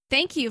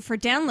Thank you for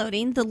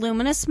downloading The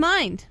Luminous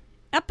Mind,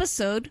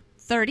 episode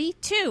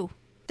 32.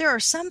 There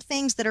are some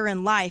things that are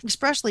in life,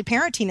 especially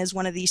parenting is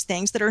one of these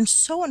things, that are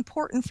so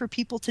important for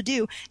people to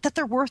do that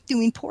they're worth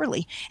doing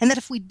poorly. And that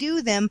if we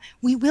do them,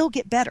 we will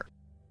get better.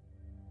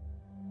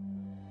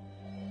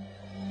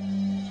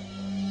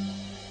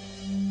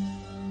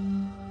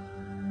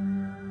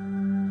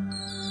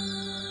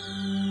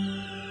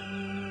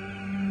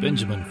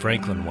 Benjamin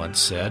Franklin once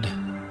said,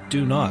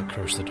 "Do not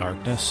curse the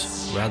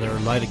darkness, rather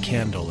light a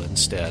candle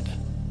instead."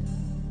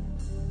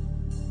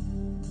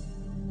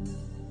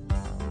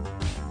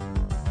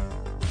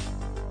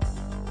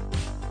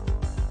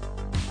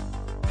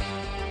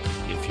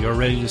 If you're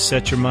ready to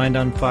set your mind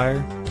on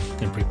fire,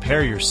 then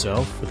prepare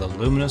yourself for the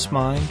Luminous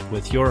Mind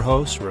with your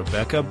host,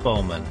 Rebecca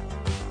Bowman.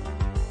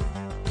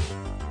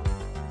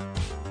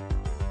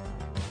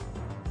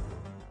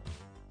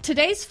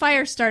 Today's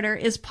fire starter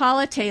is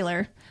Paula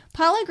Taylor.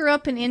 Paula grew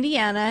up in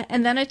Indiana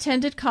and then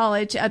attended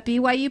college at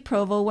BYU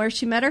Provo, where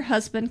she met her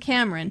husband,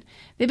 Cameron.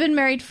 They've been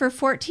married for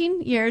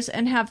 14 years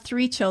and have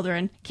 3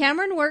 children.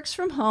 Cameron works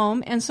from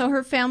home, and so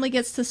her family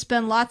gets to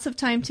spend lots of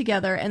time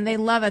together, and they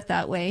love it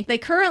that way. They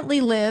currently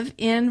live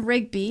in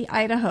Rigby,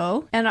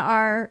 Idaho, and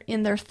are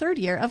in their 3rd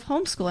year of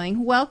homeschooling.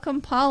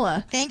 Welcome,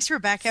 Paula. Thanks,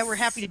 Rebecca. We're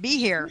happy to be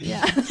here.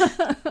 Yeah.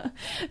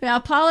 Now,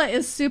 Paula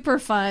is super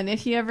fun.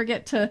 If you ever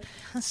get to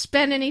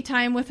spend any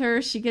time with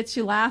her, she gets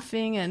you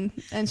laughing,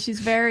 and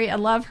she's I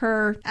love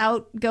her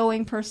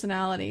outgoing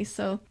personality.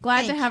 So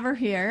glad to have her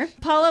here.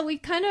 Paula, we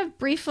kind of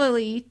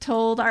briefly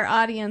told our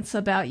audience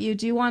about you.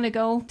 Do you want to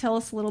go tell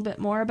us a little bit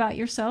more about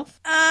yourself?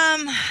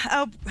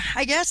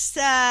 I guess,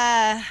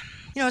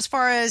 as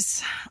far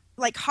as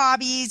like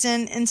hobbies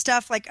and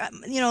stuff, like,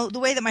 the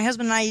way that my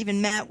husband and I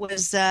even met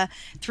was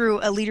through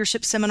a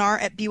leadership seminar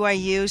at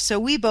BYU. So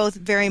we both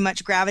very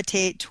much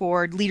gravitate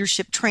toward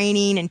leadership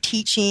training and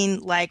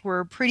teaching. Like,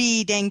 we're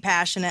pretty dang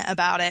passionate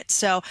about it.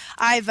 So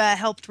I've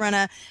helped run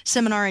a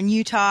seminar in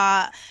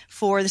Utah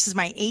this is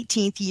my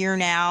 18th year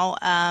now.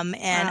 And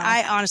wow.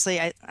 I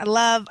honestly, I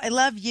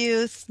love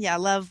youth. Yeah, I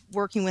love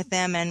working with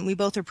them. And we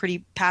both are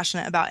pretty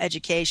passionate about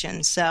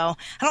education. So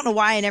I don't know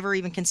why I never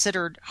even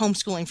considered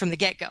homeschooling from the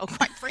get-go,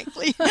 quite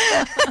frankly.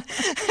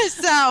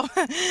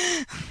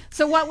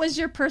 So what was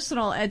your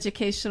personal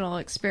educational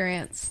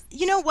experience?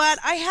 You know what?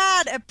 I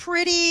had a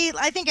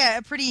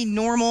pretty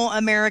normal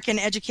American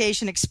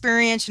education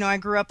experience. I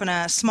grew up in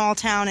a small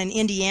town in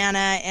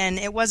Indiana, and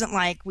it wasn't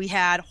like we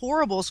had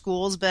horrible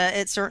schools, but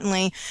it certainly,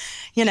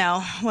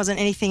 wasn't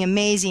anything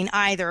amazing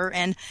either.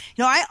 And,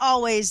 I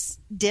always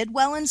did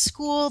well in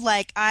school.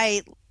 Like,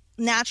 I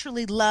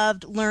naturally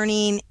loved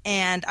learning,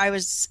 and I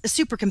was a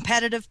super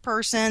competitive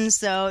person.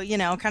 So,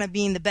 kind of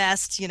being the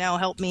best,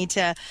 helped me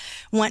to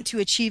want to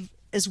achieve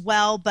as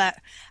well. But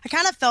I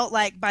kind of felt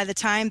like by the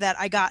time that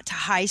I got to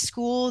high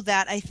school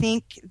that I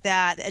think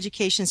that the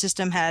education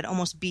system had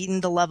almost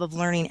beaten the love of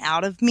learning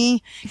out of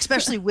me,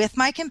 especially with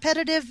my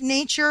competitive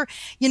nature.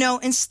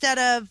 Instead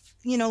of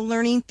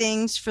learning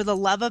things for the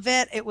love of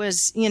it, it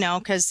was,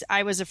 because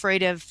I was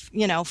afraid of,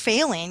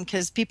 failing,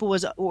 because people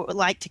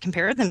like to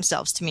compare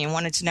themselves to me and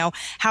wanted to know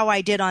how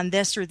I did on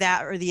this or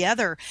that or the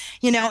other,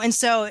 and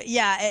so,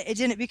 yeah, it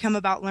didn't become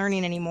about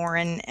learning anymore.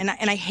 And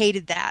I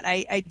hated that.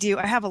 I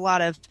have a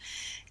lot of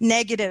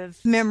negative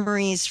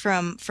memories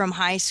from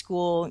high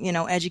school,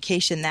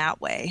 education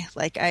that way.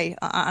 Like, I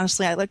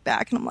look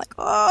back and I'm like,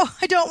 oh,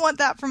 I don't want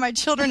that for my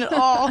children at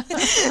all.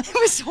 It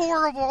was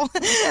horrible.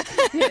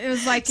 It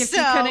was like if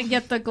you couldn't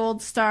get the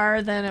gold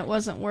star, then it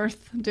wasn't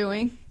worth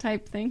doing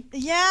type thing.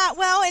 Yeah,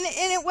 well, and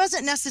it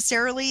wasn't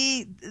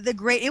necessarily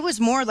it was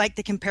more like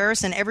the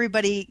comparison.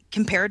 Everybody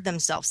compared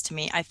themselves to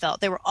me, I felt.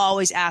 They were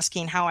always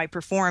asking how I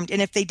performed.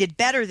 And if they did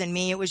better than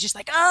me, it was just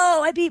like,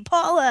 oh, I beat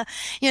Paula,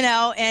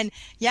 and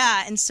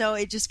yeah. And so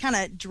it just kind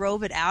of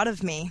drove it out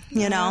of me,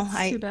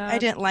 I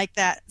didn't like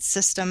that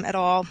system at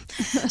all.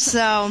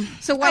 So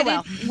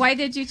why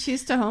did you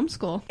choose to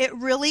homeschool? It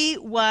really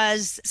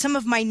was some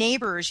of my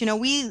neighbors.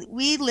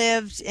 We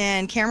lived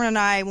in, Cameron and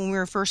I, when we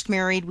were first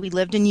married, we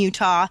lived in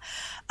Utah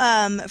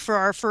for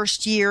our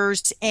first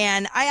years.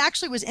 And I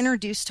actually was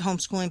introduced to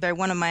homeschooling by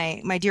one of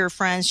my dear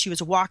friends. She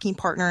was a walking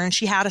partner, and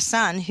she had a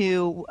son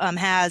who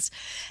has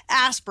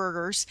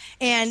Asperger's.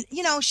 And,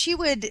 she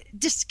would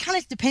just kind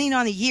of, depending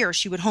on the year,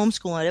 she would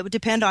homeschool it. It would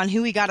depend on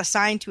who he got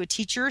assigned to a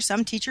teacher.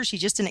 Some teachers he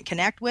just didn't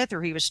connect with,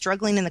 or he was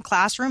struggling in the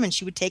classroom, and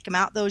she would take him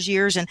out those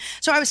years. And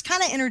so I was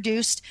kind of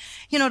introduced,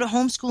 to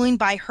homeschooling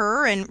by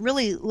her, and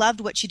really loved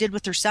what she did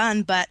with her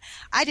son. But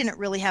I didn't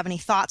really have any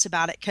thoughts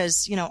about it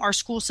because, our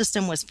school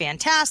system was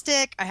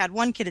fantastic. I had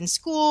one kid in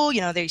school,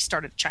 they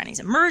started a Chinese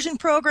immersion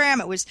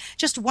program. It was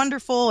just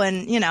wonderful.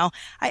 And,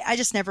 I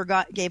just never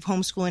gave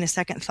homeschooling a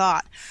second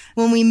thought.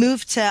 When we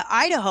moved to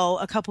Idaho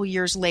a couple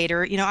years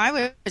later,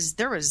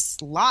 there was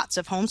lots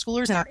of homeschoolers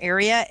in our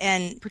area,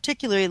 and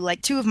particularly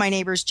like 2 of my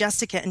neighbors,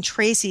 Jessica and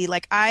Tracy.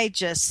 Like, I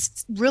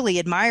just really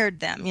admired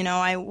them.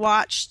 I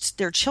watched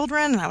their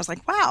children, and I was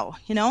like, wow,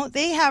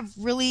 they have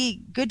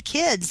really good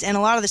kids, and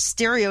a lot of the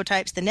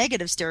stereotypes stereotypes, the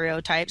negative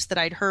stereotypes that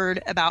I'd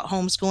heard about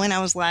homeschooling.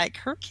 I was like,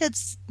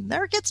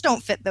 their kids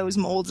don't fit those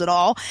molds at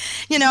all,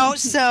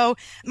 So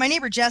my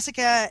neighbor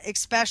Jessica,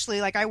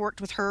 especially, like I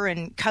worked with her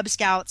in Cub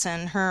Scouts,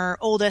 and her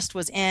oldest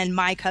was in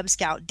my Cub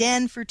Scout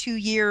den for 2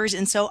 years.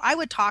 And so I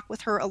would talk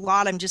with her a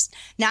lot. I'm just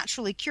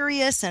naturally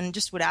curious and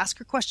just would ask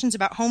her questions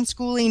about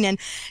homeschooling. And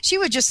she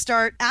would just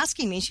start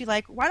asking me, she's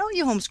like, why don't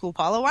you homeschool,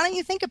 Paula? Why don't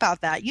you think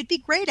about that? You'd be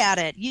great at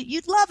it.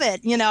 You'd love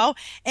it,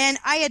 And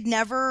I had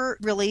never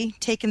really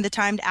taken the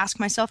time to ask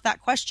myself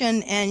that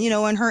question. And,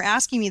 and her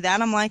asking me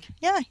that, I'm like,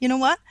 yeah, you know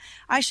what?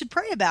 I should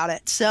pray about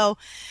it. So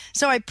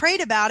I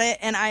prayed about it,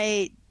 and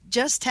I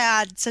just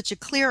had such a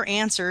clear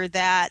answer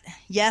that,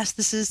 yes,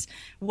 this is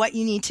what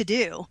you need to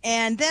do.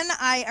 And then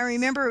I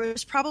remember it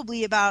was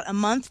probably about a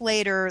month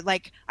later,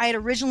 like I had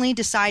originally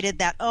decided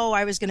that,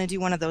 I was going to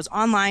do one of those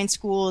online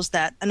schools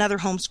that another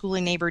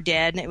homeschooling neighbor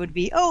did. And it would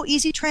be,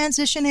 easy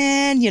transition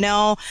in,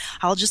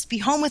 I'll just be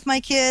home with my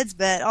kids,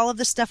 but all of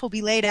this stuff will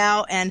be laid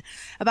out. And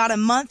about a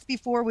month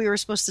before we were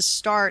supposed to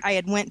start, I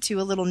had went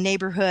to a little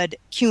neighborhood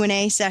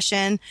Q&A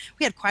session.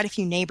 We had quite a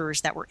few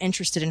neighbors that were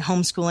interested in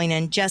homeschooling,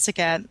 and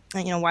Jessica,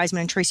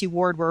 Wiseman and Tracy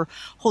Ward were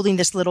holding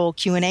this little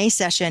Q&A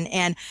session.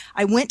 And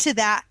I went to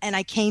that, and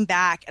I came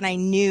back, and I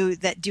knew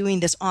that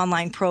doing this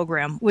online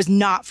program was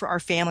not for our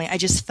family. I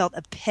just felt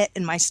a pit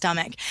in my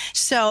stomach.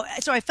 So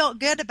I felt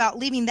good about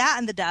leaving that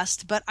in the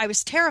dust, but I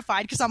was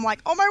terrified because I'm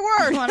like, oh my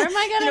word, what am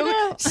I going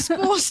to do?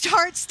 School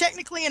starts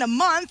technically in a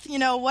month,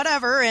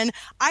 whatever. And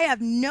I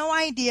have no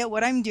idea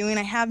what I'm doing.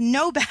 I have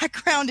no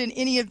background in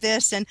any of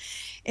this. And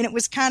it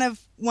was kind of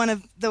one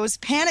of those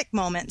panic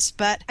moments.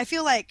 But I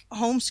feel like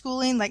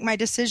homeschooling, like my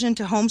decision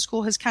to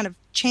homeschool, has kind of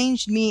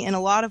changed me in a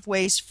lot of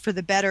ways for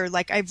the better.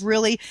 Like I've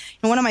really,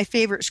 one of my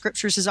favorite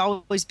scriptures has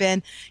always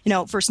been,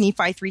 1 Nephi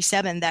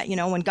 3:7, that,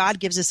 when God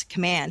gives us a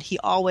command, he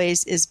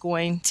always is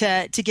going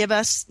to give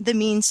us the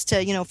means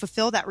to,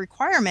 fulfill that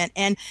requirement.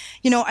 And,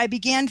 I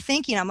began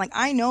thinking, I'm like,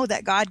 I know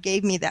that God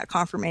gave me that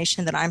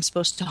confirmation that I'm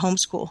supposed to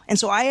homeschool. And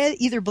so I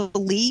either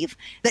believe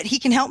that he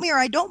can help me, or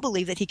I don't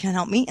believe that he can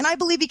help me. And I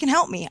believe he can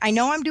help me. I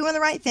know I'm doing the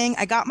right thing.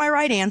 I got my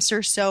right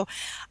answer. So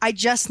I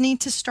just need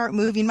to start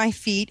moving my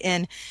feet,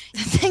 and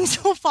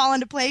things will fall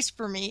into place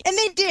for me. And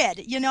they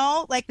did,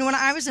 like when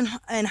I was in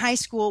high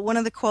school, one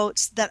of the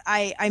quotes that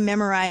I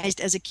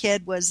memorized as a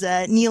kid was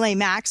Neil A.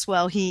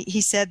 Maxwell.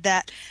 He said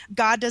that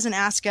God doesn't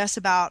ask us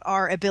about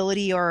our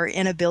ability or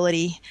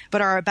inability,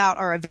 but about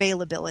our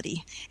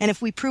availability. And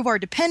if we prove our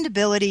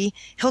dependability,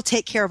 he'll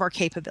take care of our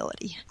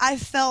capability. I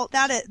felt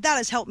that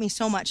has helped me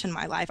so much in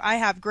my life. I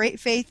have great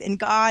faith in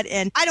God,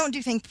 and I don't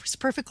do things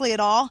perfectly at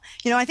all.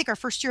 I think our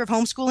first year of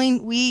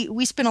homeschooling,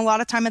 we spent a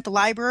lot of time at the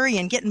library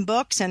and getting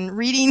books and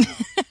reading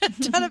a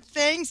ton of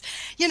things,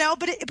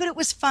 but it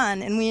was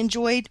fun, and we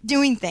enjoyed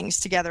doing things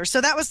together.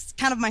 So that was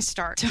kind of my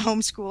start to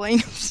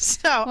homeschooling.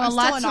 So I'm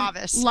still a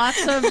novice.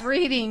 Lots of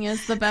reading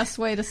is the best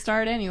way to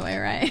start anyway,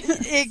 right?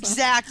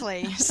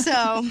 Exactly.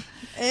 So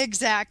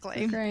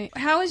exactly. Great.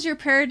 How has your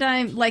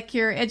paradigm, like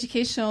your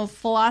educational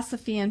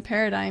philosophy and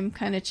paradigm,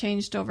 kind of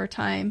changed over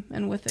time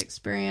and with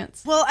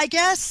experience? Well, I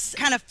guess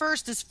kind of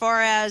first, as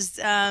far as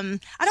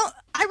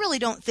I really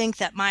don't think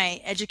that my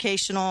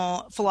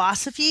educational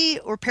philosophy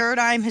or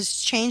paradigm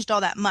has changed all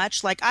that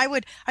much. Like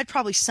I'd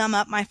probably sum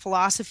up my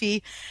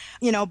philosophy,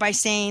 by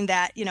saying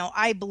that,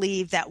 I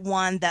believe that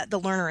that the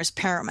learner is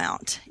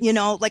paramount.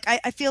 Like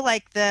I feel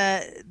like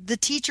the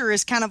teacher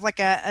is kind of like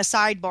a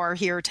sidebar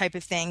here type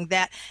of thing,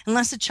 that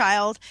unless a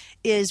child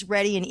is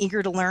ready and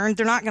eager to learn,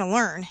 they're not going to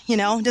learn.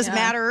 It doesn't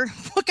matter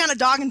what kind of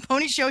dog and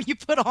pony show you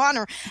put on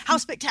or how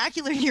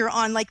spectacular you're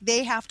on, like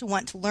they have to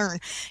want to learn.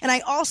 And I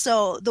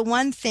also, the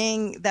one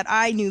thing that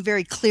I knew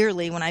very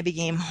clearly when I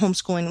began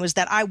homeschooling was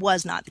that I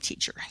was not the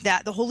teacher,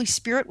 that the Holy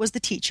Spirit was the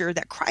teacher,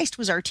 that Christ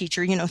was our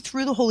teacher,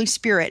 through the Holy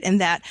Spirit, and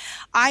that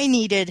I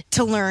needed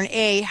to learn,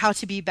 how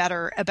to be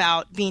better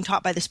about being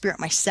taught by the Spirit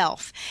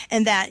myself,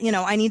 and that,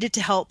 I needed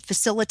to help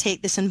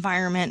facilitate this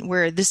environment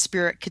where the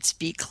Spirit could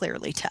speak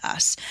clearly to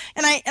us.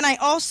 And I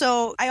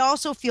also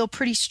feel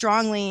pretty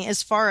strongly,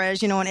 as far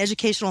as, an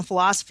educational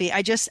philosophy,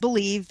 I just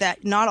believe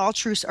that not all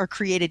truths are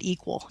created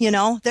equal,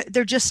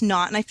 they're just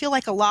not. And I feel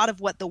like a lot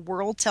of what the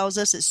world tells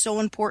us is so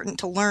important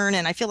to learn,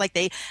 and I feel like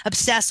they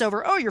obsess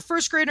over, your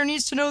first grader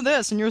needs to know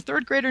this and your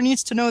third grader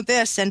needs to know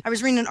this. And I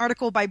was reading an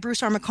article by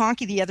Bruce R.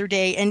 McConkie the other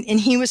day, and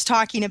he was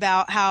talking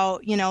about how,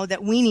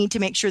 that we need to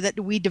make sure that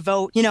we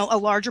devote, a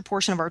larger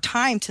portion of our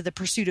time to the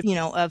pursuit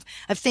of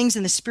things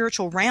in the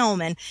spiritual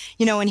realm. And,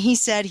 and he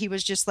said, he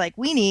was just like,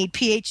 we need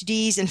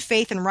PhDs in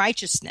faith and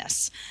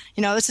righteousness.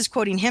 This is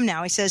quoting him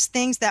now. He says,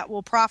 things that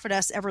will profit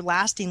us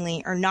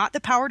everlastingly are not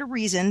the power to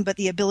reason, but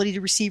the ability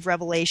to receive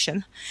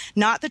revelation,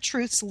 not the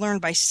truths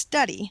learned by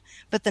study,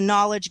 but the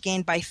knowledge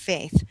gained by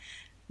faith.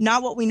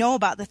 Not what we know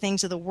about the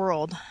things of the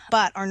world,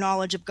 but our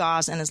knowledge of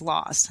God and his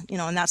laws,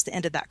 and that's the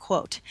end of that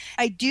quote.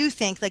 I do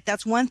think like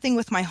that's one thing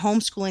with my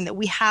homeschooling, that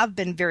we have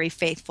been very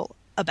faithful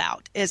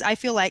about, is I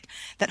feel like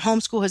that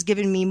homeschool has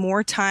given me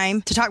more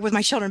time to talk with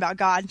my children about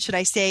God, should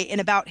I say,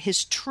 and about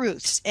his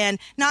truths. And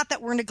not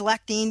that we're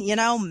neglecting,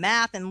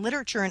 math and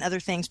literature and other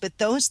things, but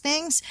those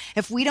things,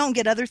 if we don't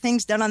get other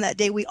things done on that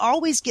day, we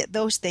always get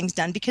those things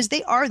done because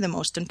they are the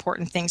most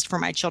important things for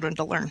my children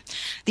to learn.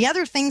 The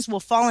other things will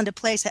fall into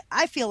place.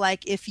 I feel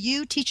like if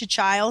you teach a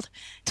child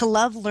to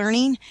love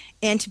learning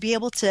and to be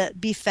able to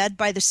be fed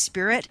by the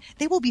Spirit,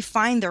 they will be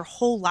fine their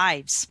whole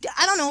lives.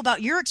 I don't know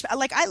about your experience.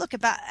 Like, I look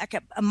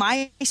at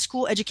my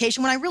school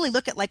education, when I really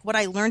look at like what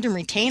I learned and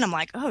retained, I'm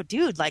like, oh,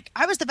 dude, like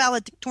I was the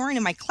valedictorian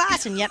in my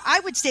class, and yet I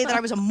would say that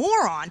I was a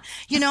moron.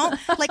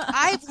 Like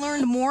I've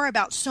learned more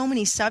about so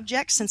many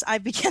subjects since I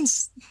began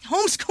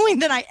homeschooling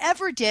than I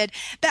ever did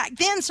back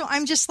then. So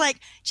I'm just like,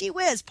 gee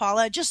whiz,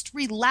 Paula, just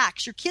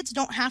relax. Your kids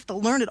don't have to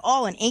learn it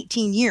all in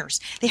 18 years.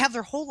 They have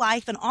their whole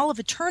life and all of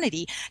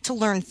eternity to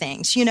learn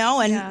things,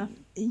 and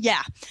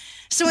yeah.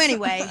 So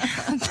anyway,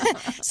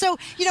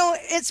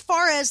 as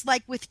far as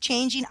like with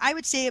changing, I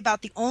would say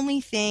about the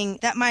only thing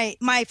that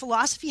my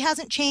philosophy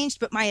hasn't changed,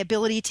 but my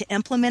ability to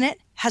implement it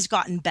has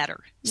gotten better.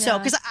 Yeah. So,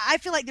 because I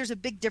feel like there's a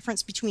big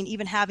difference between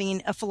even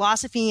having a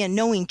philosophy and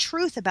knowing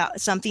truth about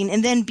something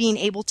and then being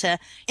able to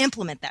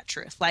implement that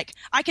truth. Like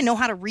I can know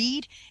how to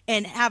read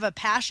and have a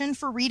passion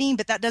for reading,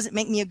 but that doesn't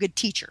make me a good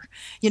teacher,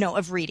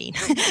 of reading.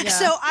 Yeah.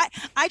 So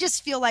I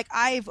just feel like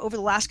over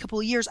the last couple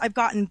of years, I've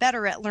gotten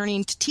better at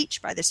learning to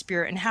teach by the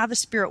Spirit and have the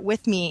Spirit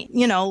with me,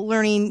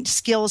 learning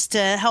skills to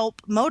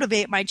help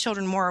motivate my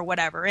children more or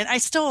whatever. And I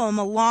still am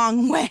a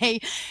long way,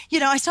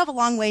 I still have a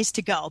long ways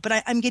to go,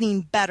 but I'm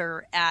getting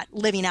better at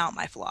living out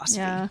my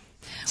philosophy. Yeah.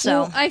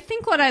 So I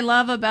think what I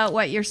love about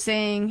what you're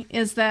saying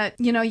is that,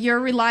 you're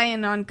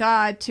relying on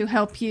God to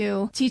help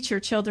you teach your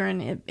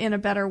children in a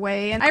better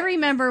way. And I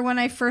remember when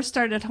I first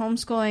started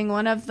homeschooling,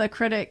 one of the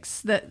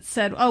critics that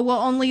said, oh, well,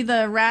 only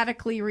the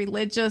radically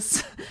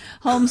religious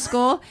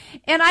homeschool.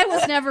 And I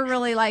was never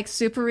really like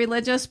super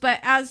religious, but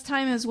as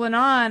time has went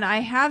on, I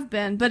have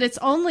been. But it's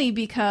only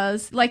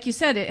because, like you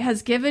said, it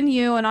has given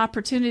you an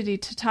opportunity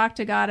to talk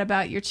to God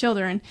about your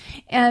children.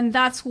 And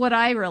that's what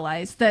I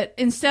realized, that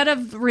instead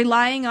of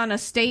relying on a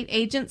state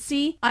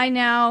agency, I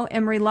now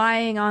am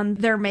relying on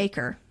their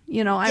maker.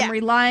 I'm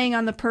relying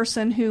on the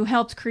person who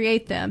helped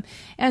create them.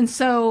 And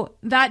so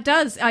that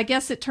does, I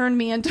guess it turned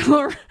me into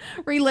a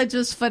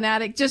religious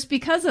fanatic just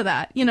because of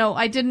that.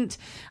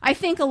 I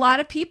think a lot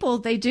of people,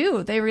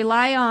 they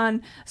rely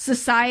on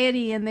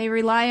society and they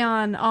rely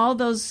on all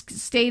those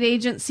state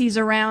agencies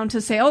around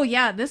to say, oh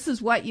yeah, this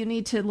is what you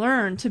need to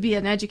learn to be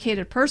an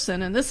educated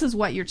person. And this is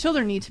what your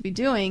children need to be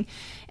doing.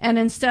 And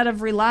instead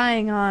of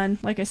relying on,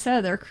 like I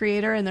said, their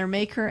creator and their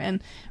maker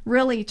and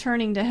really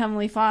turning to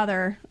Heavenly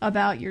Father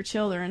about your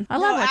children. I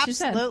love what you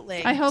said.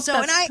 Absolutely. I hope so.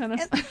 That's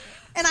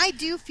And I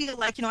do feel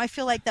like, I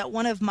feel like that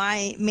one of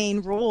my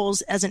main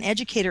roles as an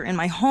educator in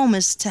my home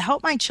is to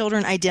help my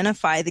children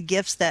identify the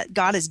gifts that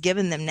God has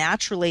given them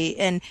naturally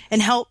and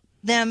help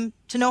them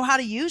to know how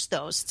to use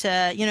those,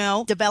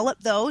 to, develop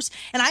those.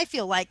 And I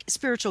feel like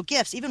spiritual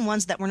gifts, even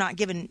ones that were not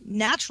given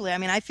naturally,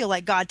 I feel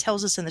like God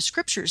tells us in the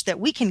scriptures that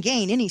we can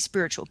gain any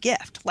spiritual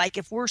gift. Like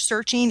if we're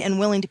searching and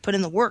willing to put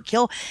in the work,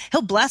 he'll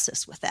bless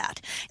us with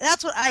that.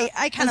 That's what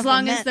I kind of as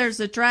long as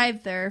there's a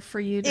drive there for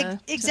you to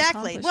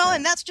exactly. To well, that.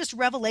 And that's just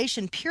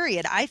revelation,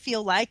 period. I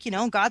feel like,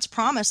 God's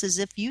promise is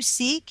if you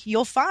seek,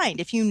 you'll find.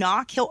 If you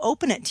knock, he'll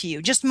open it to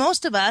you. Just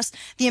most of us,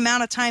 the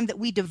amount of time that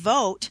we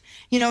devote,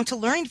 to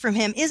learning from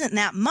him isn't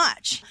that much.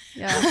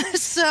 Yeah.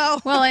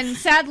 Well, and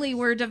sadly,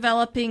 we're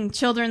developing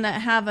children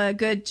that have a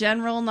good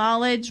general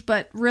knowledge,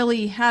 but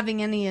really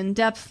having any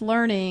in-depth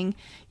learning,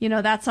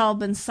 that's all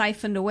been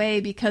siphoned away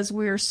because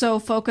we're so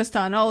focused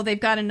on, they've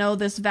got to know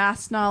this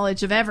vast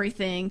knowledge of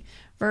everything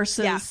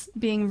versus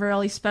being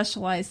really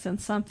specialized in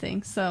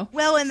something. So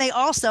well, and they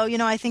also,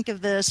 I think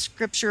of the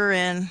scripture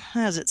in,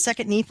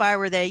 Second Nephi,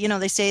 where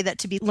they say that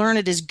to be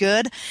learned is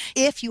good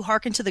if you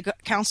hearken to the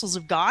counsels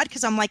of God.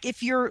 Because I'm like,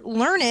 if you're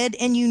learned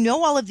and you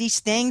know all of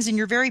these things and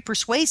you're very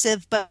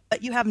persuasive, but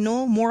you have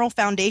no moral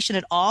foundation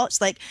at all,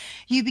 it's like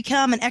you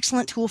become an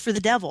excellent tool for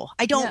the devil.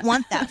 I don't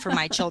want that for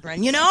my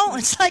children.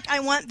 It's like I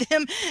want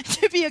them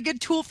to be a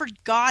good tool for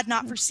God,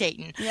 not for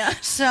Satan. Yeah.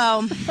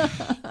 So.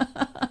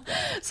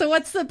 So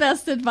what's the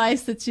best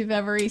advice that you've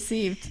ever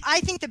received?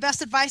 I think the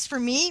best advice for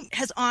me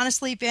has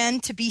honestly been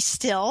to be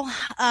still.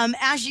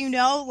 As you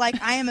know,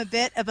 like I am a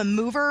bit of a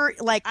mover.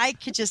 Like I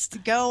could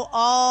just go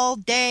all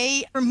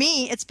day. For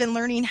me, it's been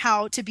learning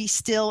how to be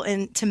still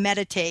and to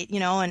meditate,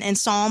 and in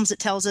Psalms, it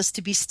tells us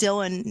to be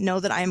still and know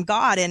that I am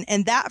God.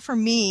 And that for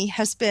me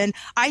has been,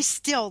 I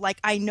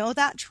know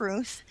that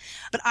truth,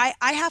 but I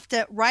have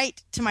to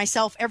write to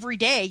myself every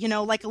day,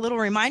 like a little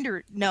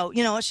reminder note,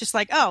 it's just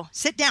like, oh,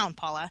 sit down,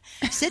 Paula.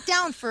 sit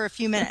down for a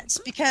few minutes,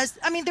 because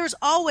I mean, there's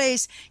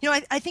always,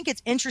 I think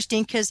it's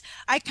interesting because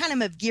I kind of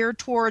have geared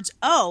towards,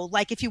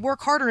 like if you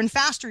work harder and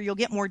faster, you'll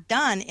get more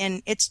done.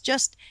 And it's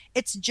just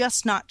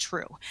not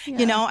true.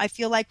 Yeah. I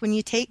feel like when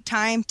you take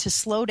time to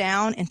slow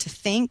down and to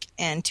think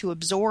and to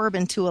absorb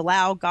and to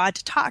allow God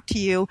to talk to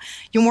you,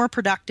 you're more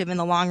productive in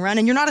the long run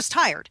and you're not as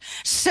tired.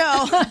 So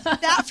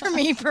that for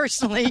me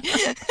personally,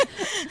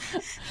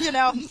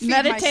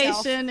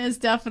 meditation is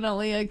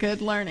definitely a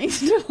good learning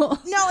tool.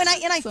 No, and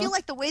I feel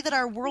like the way that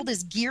our world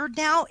is geared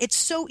now, it's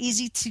so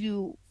easy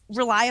to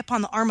rely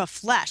upon the arm of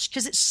flesh,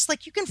 because it's just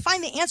like you can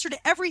find the answer to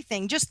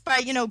everything just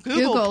by,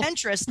 Google,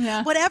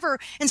 Pinterest, whatever,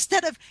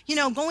 instead of,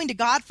 going to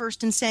God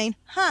first and saying,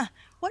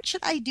 what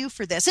should I do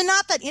for this? And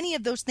not that any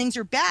of those things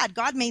are bad.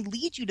 God may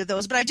lead you to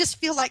those, but I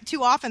just feel like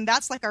too often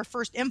that's like our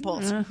first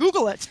impulse.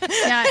 Google it.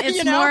 Yeah,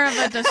 it's more of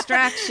a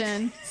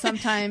distraction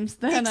sometimes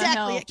than a help.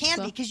 Exactly, it can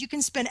be, because you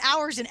can spend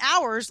hours and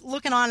hours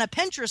looking on a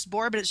Pinterest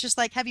board, but it's just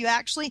like, have you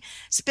actually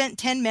spent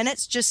 10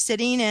 minutes just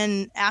sitting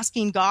and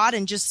asking God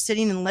and just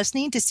sitting and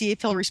listening to see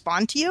if he'll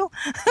respond to you?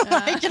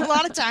 And a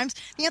lot of times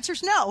the answer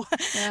is no.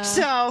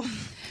 Yeah.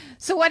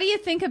 So what do you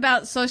think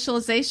about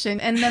socialization?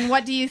 And then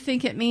what do you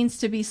think it means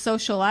to be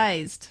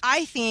socialized?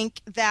 I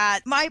think that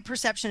my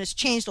perception has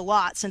changed a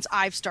lot since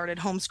I've started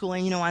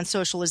homeschooling, on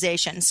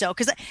socialization. So,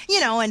 because,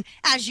 and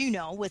as you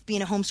know, with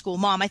being a homeschool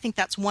mom, I think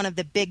that's one of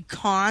the big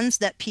cons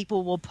that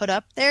people will put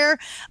up there,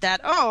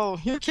 that,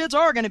 your kids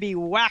are going to be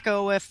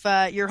wacko if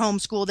you're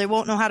homeschooled. They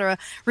won't know how to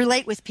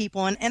relate with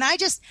people. And I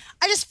just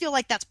feel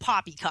like that's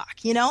poppycock,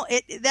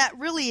 that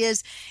really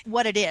is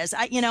what it is.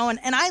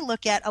 And I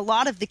look at a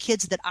lot of the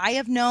kids that I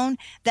have known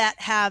that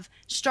have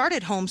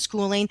started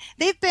homeschooling,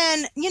 they've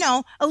been,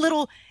 a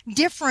little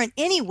different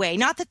anyway.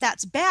 Not that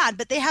that's bad,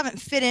 but they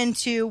haven't fit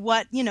into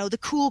what, the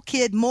cool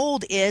kid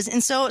mold is.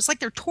 And so it's like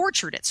they're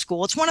tortured at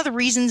school. It's one of the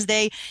reasons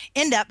they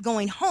end up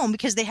going home,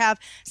 because they have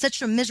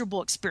such a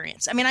miserable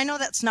experience. I mean, I know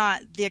that's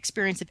not the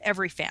experience of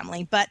every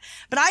family, but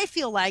I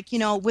feel like,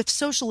 with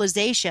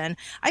socialization,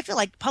 I feel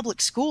like public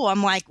school,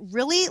 I'm like,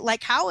 really?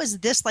 Like, how is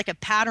this like a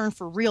pattern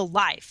for real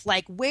life?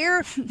 Like,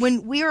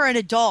 when we are an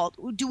adult,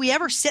 do we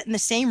ever sit in the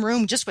same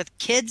room just with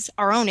kids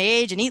our own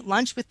age and eat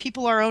lunch with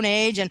people our own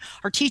age, and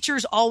our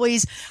teachers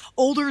always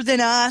older than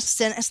us?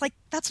 And it's like,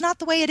 that's not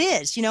the way it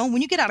is.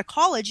 When you get out of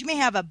college, you may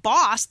have a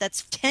boss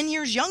that's 10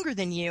 years younger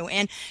than you,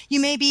 and you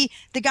may be,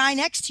 the guy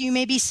next to you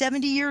may be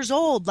 70 years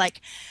old.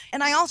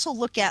 And I also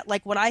look at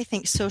what I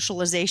think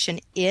socialization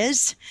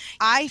is.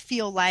 I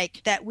feel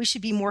like that we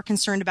should be more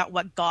concerned about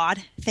what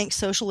God thinks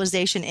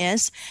socialization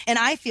is. And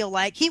I feel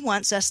like he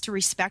wants us to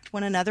respect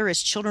one another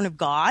as children of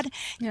God,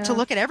 to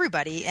look at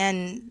everybody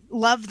and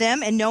love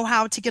them and know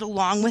how to get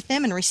along with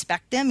them and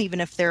respect them,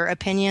 even if their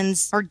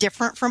opinions are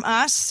different from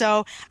us.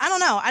 So I don't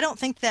know. I don't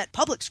think that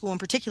public school in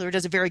particular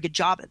does a very good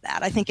job at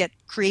that. I think it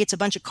creates a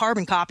bunch of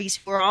carbon copies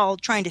who are all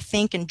trying to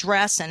think and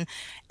dress and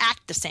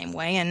act the same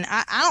way. And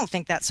I don't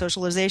think that's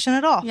socialization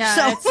at all. Yeah,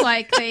 so.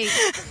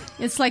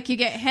 It's like you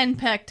get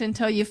henpecked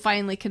until you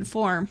finally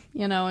conform,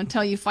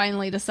 until you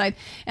finally decide.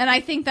 And I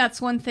think that's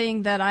one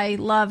thing that I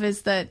love,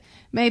 is that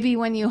maybe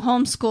when you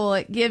homeschool,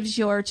 it gives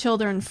your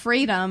children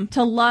freedom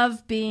to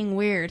love being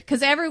weird,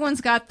 because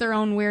everyone's got their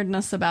own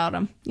weirdness about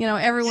them.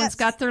 Everyone's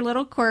got their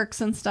little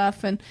quirks and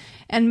stuff.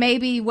 And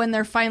maybe when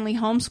they're finally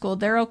homeschooled,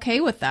 they're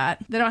okay with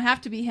that. They don't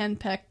have to be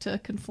henpecked to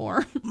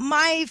conform.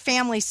 My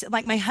family,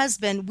 like my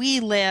husband, we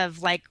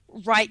live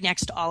right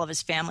next to all of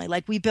his family.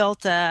 We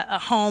built a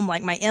home,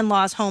 my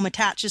in-laws' home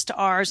attaches to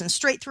ours, and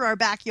straight through our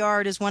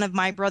backyard is one of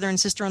my brother and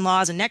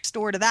sister-in-laws, and next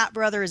door to that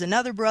brother is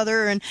another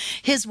brother and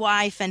his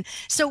wife. And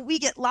so we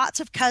get lots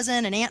of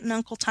cousin and aunt and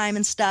uncle time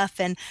and stuff.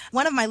 And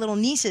one of my little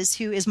nieces,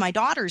 who is my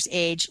daughter's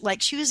age,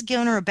 she was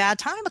giving her a bad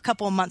time a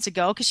couple of months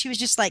ago, because she was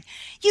just like,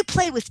 you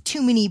play with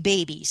too many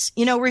babies,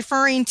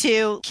 referring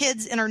to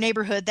kids in our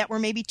neighborhood that were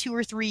maybe 2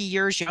 or 3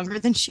 years younger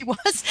than she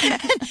was.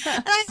 And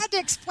I had to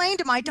explain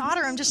to my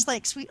daughter, I'm just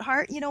like,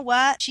 sweetheart, you know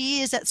what?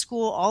 She is at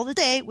school all the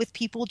day with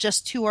people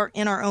just who are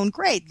in our own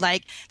grade.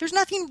 There's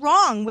nothing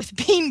wrong with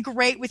being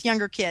great with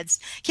younger kids.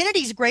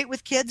 Kennedy's great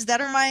with kids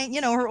that are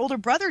her older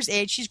brother's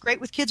age. She's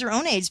great with kids her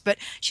own age, but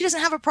she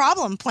doesn't have a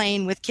problem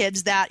playing with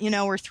kids that,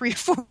 are 3 or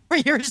 4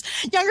 years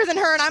younger than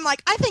her. And I'm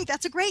like, I think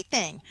that's a great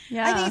thing.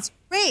 Yeah. I think it's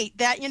great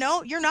that,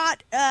 you're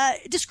not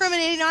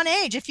discriminating on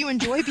age. If you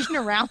enjoy being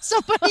around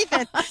somebody,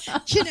 then,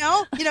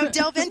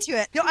 delve into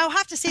it. I'll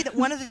have to say that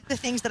one of the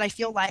things that I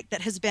feel like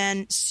that has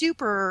been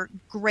super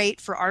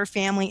great for our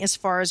family as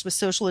far as with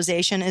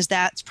socialization is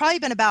that it's probably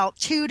been about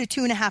 2 to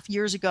 2.5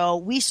 years ago,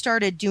 we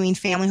started doing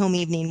family home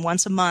evening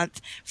once a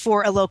month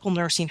for a local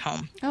nursing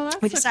home. Oh,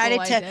 that's we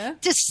decided a cool idea.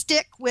 to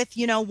stick with,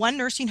 one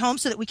nursing home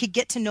so that we could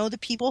get to know the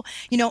people,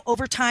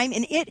 over time.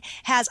 And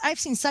I've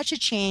seen such a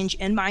change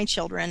in my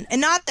children,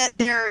 and not that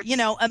they're,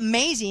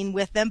 amazing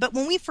with them. But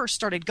when we first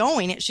started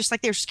going, it's just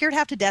like they're scared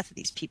half to death of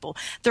these people.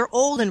 They're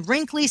old and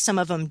wrinkly. Some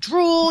of them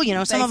drool,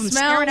 some of them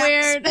smell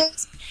weird.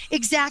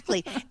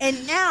 Exactly.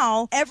 And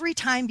now every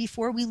time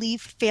before we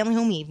leave family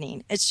home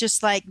evening, it's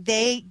just like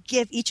they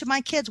give each of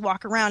my kids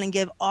walk around and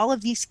give all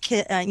of these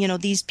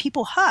these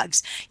people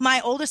hugs.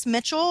 My oldest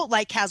Mitchell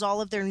has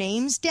all of their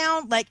names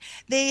down.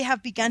 They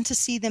have begun to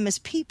see them as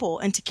people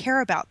and to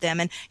care about them.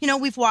 And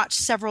we've watched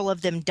several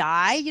of them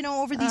die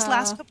over these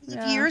last couple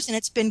of years, and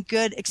it's been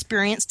good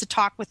experience to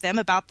talk with them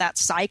about that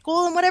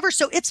cycle and whatever.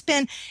 So it's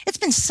been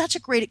such a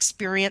great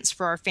experience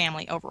for our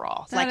family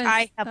overall.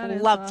 I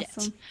have loved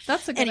it.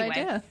 That's a good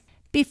idea.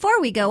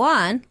 Before we go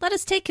on, let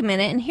us take a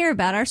minute and hear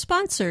about our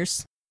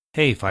sponsors.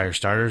 Hey, fire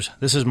starters.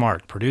 This is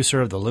Mark,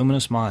 producer of The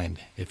Luminous Mind.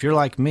 If you're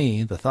like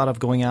me, the thought of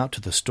going out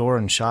to the store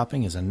and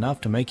shopping is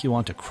enough to make you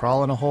want to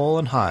crawl in a hole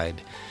and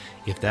hide.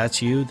 If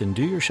that's you, then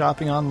do your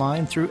shopping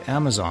online through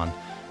Amazon.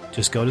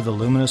 Just go to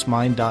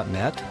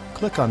theluminousmind.net,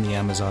 click on the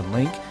Amazon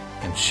link,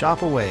 and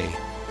shop away.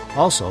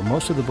 Also,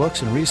 most of the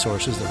books and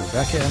resources that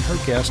Rebecca and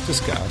her guests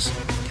discuss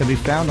can be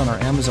found on our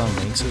Amazon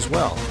links as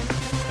well.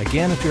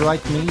 Again, if you're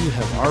like me, you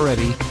have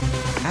already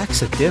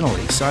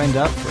accidentally signed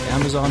up for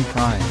Amazon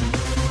Prime.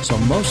 So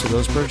most of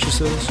those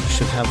purchases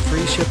should have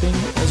free shipping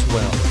as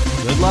well.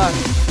 Good luck!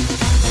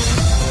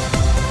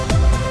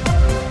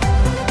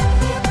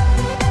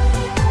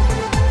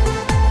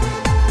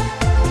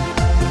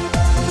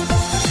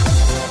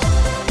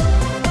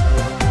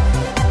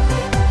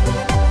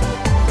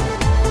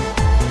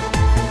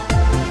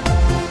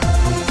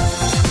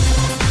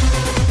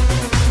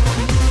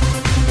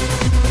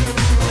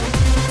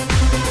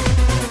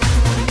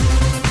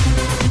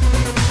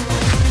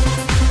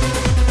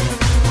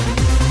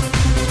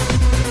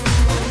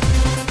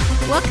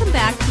 Welcome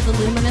back to The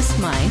Luminous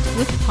Mind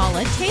with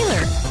Paula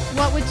Taylor.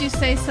 What would you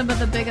say some of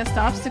the biggest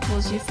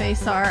obstacles you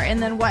face are,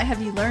 and then what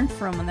have you learned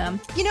from them?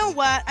 You know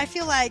what? I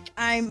feel like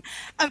I'm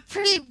a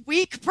pretty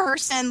weak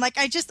person.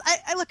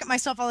 I look at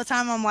myself all the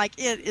time. I'm like,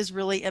 it is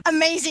really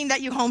amazing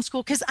that you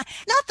homeschool, because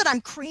not that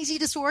I'm crazy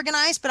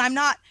disorganized, but I'm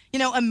not,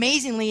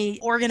 amazingly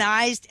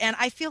organized. And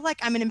I feel like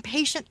I'm an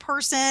impatient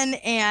person,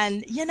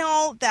 and,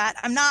 that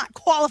I'm not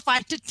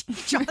qualified to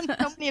teach on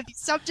so many of these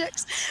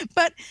subjects.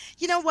 But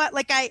you know what?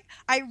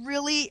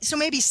 So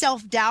maybe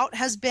self-doubt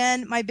has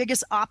been my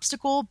biggest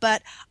obstacle.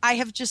 But I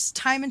have just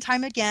time and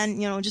time again,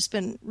 just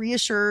been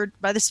reassured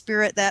by the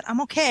Spirit that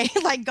I'm okay.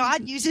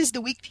 God uses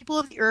the weak people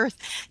of the earth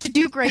to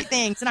do great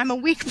things. And I'm a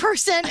weak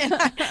person, and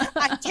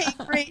I take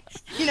great,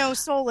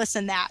 solace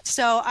in that.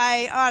 So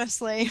I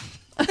honestly,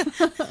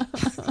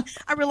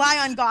 I rely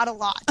on God a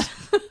lot.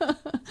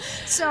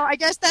 So I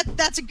guess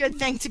that's a good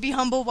thing, to be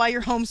humble while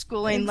you're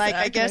homeschooling.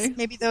 Exactly. I guess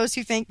maybe those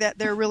who think that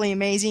they're really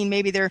amazing,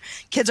 maybe their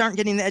kids aren't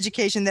getting the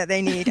education that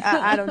they need.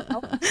 I don't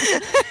know.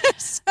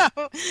 So,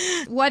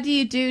 what do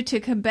you do to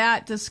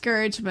combat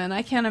discouragement?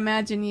 I can't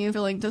imagine you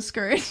feeling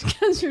discouraged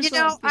because you're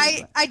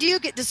I do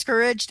get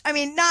discouraged. I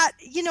mean, not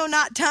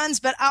tons,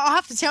 but I'll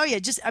have to tell you,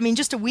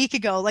 just a week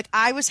ago,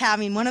 I was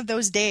having one of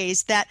those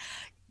days that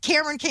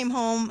Cameron came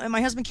home, and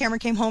my husband Cameron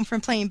came home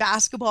from playing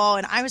basketball,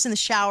 and I was in the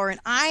shower, and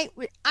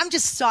I'm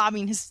just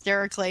sobbing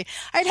hysterically.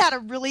 I'd had a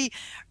really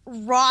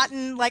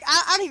rotten, I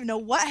don't even know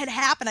what had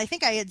happened. I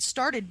think I had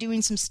started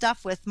doing some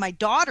stuff with my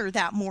daughter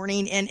that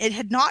morning, and it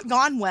had not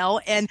gone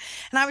well. And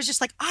I was just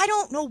like, I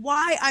don't know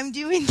why I'm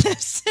doing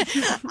this.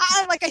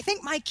 I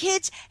think my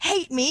kids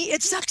hate me.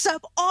 It sucks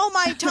up all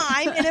my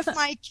time. And if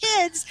my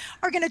kids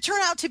are going to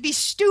turn out to be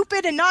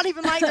stupid and not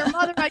even like their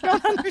mother, I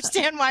don't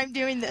understand why I'm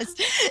doing this,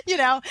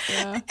 Yeah.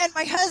 And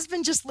my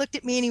husband just looked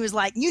at me and he was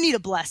like, you need a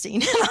blessing.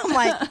 And I'm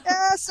like,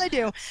 yes, I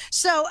do.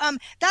 So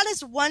that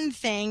is one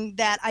thing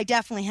that I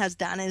definitely has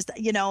done, is,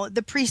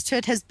 the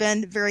priesthood has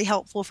been very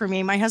helpful for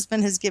me. My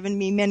husband has given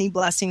me many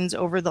blessings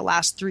over the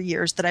last 3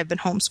 years that I've been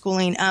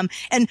homeschooling.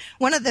 And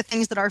one of the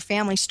things that our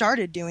family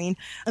started doing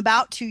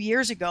about 2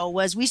 years ago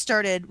was we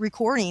started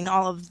recording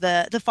all of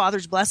the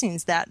Father's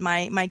blessings that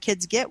my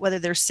kids get, whether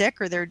they're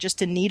sick or they're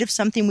just in need of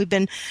something. We've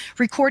been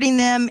recording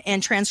them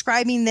and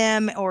transcribing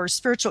them, or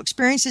spiritual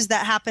experiences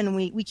that happen.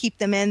 We keep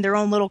them in their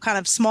own little kind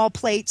of small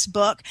plates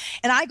book.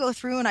 And I go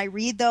through and I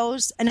read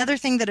those. Another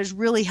thing that has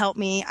really helped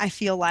me, I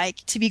feel like,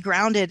 to be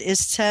grounded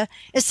is to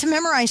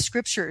memorize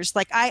scriptures.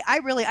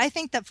 I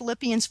think that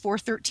Philippians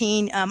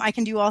 4:13, I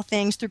can do all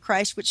things through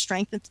Christ which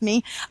strengthens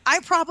me.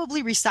 I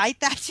probably recite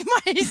that to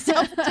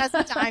myself a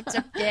dozen times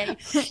every day,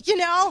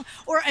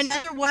 Or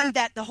another one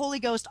that the Holy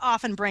Ghost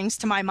often brings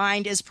to my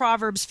mind is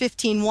Proverbs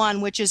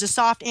 15:1, which is, a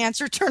soft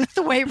answer turneth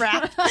away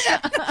wrath.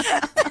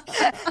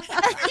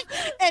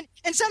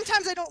 And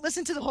sometimes I don't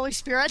listen to the Holy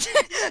Spirit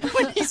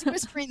when he's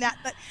whispering that,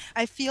 but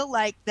I feel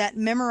like that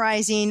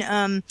memorizing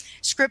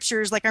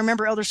scriptures, I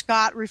remember Elder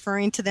Scott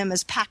referring to them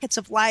as packets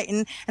of light,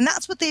 and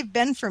that's what they've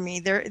been for me.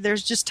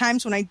 There's just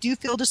times when I do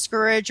feel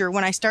discouraged, or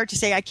when I start to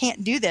say I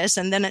can't do this,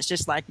 and then it's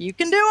just like, you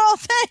can do all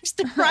things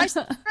through Christ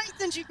that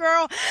strengthens you,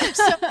 girl.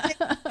 So it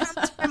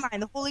comes to my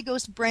mind. The Holy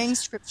Ghost brings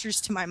scriptures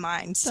to my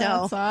mind. So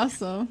that's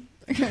awesome.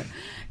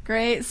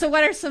 Great. So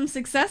what are some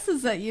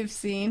successes that you've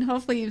seen?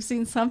 Hopefully you've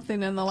seen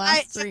something in the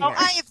last 3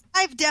 years.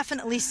 I've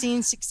definitely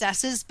seen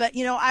successes, but,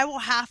 I will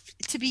have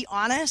to be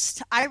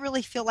honest. I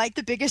really feel like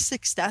the biggest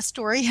success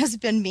story has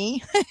been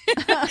me.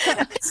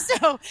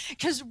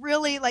 Because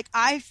really,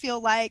 I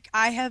feel like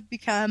I have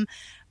become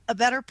a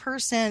better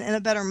person and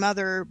a better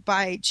mother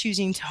by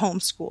choosing to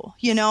homeschool.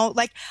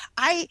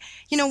 I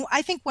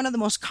think one of the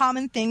most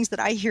common things that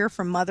I hear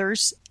from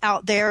mothers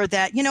out there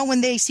that,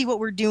 when they see what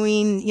we're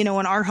doing, in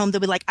our home,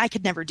 they'll be like, I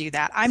could never do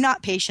that. I'm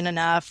not patient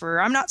enough, or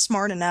I'm not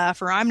smart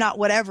enough, or I'm not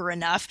whatever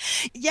enough.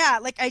 Yeah.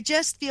 I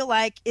just feel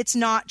like it's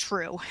not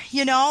true.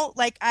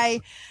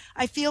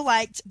 I feel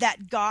like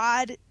that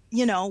God,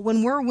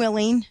 when we're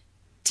willing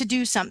to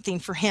do something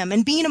for him,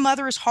 and being a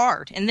mother is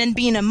hard, and then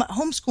being a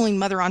homeschooling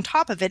mother on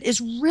top of it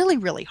is really,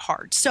 really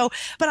hard.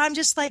 But I'm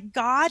just like,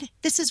 God,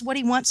 this is what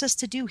he wants us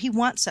to do. He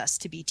wants us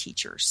to be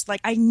teachers.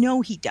 I know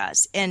he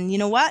does. And you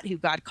know what? Who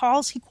God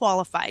calls, he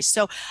qualifies.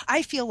 So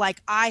I feel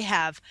like I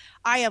have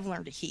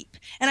learned a heap,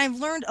 and I've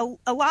learned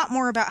a lot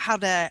more about how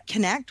to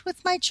connect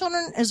with my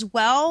children as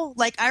well.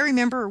 I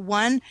remember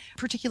one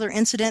particular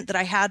incident that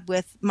I had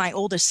with my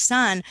oldest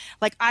son.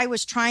 I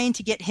was trying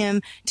to get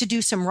him to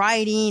do some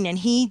writing, and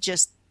he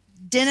just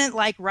didn't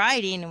like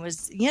writing, and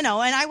was, and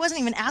I wasn't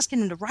even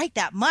asking him to write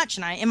that much.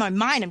 And in my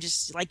mind, I'm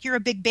just like, you're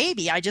a big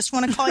baby. I just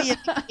want to call you a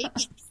big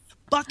baby.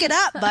 Buck it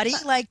up, buddy.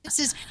 This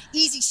is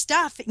easy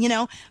stuff,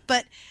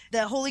 But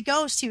the Holy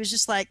Ghost, he was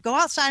just like, go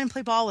outside and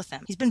play ball with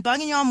him. He's been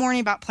bugging you all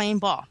morning about playing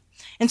ball.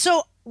 And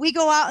so we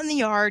go out in the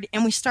yard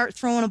and we start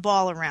throwing a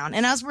ball around.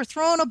 And as we're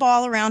throwing a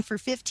ball around for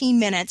 15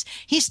 minutes,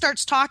 he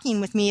starts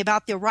talking with me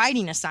about the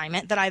writing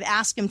assignment that I've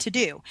asked him to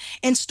do,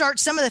 and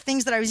starts some of the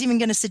things that I was even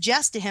going to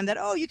suggest to him that,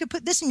 you could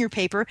put this in your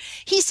paper.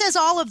 He says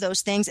all of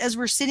those things as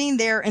we're sitting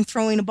there and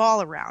throwing a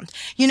ball around,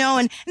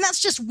 and that's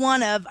just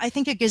one of, I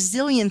think, a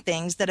gazillion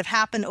things that have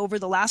happened over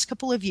the last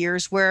couple of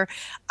years where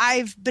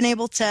I've been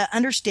able to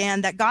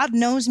understand that God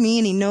knows me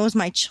and he knows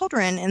my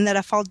children, and that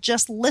if I'll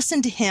just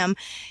listen to him,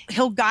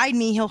 he'll guide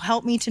me, he'll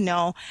help me to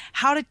know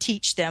how to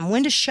teach them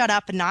when to shut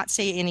up and not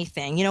say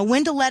anything,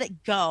 when to let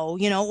it go,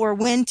 or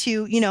when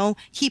to,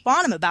 keep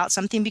on them about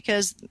something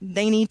because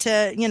they need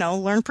to,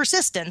 learn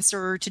persistence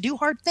or to do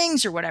hard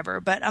things or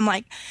whatever. But I'm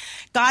like,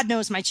 God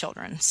knows my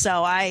children.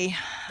 So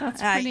that's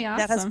pretty awesome.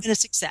 That has been a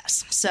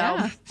success. So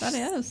yeah, that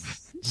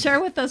is. Share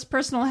with us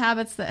personal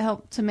habits that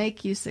help to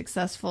make you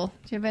successful.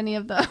 Do you have any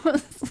of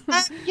those?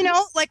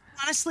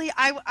 Honestly,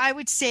 I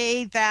would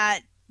say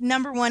that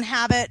number one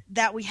habit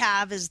that we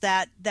have is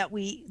that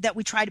we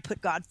try to put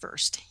God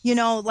first.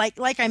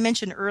 Like I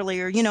mentioned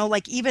earlier,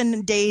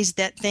 even days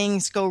that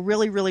things go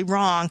really, really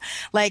wrong,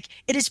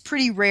 it is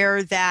pretty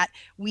rare that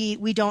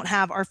we don't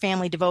have our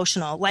family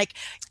devotional.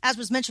 As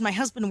was mentioned, my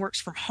husband works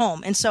from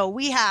home, and so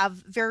we have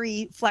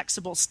very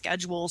flexible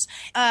schedules.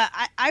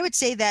 I would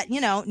say that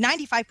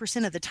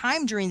 95% of the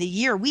time during the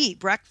year we eat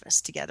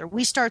breakfast together.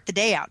 We start the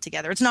day out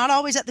together. It's not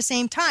always at the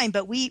same time,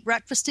 but we eat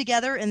breakfast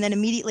together, and then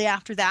immediately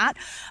after that,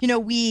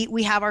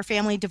 we have our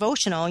family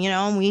devotional,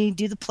 and we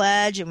do the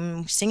pledge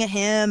and sing a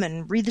hymn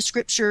and read the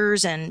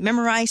scriptures and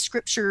memorize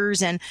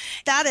scriptures. And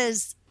that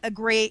is a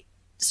great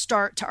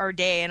start to our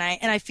day. And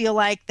I feel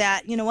like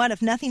that,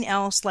 if nothing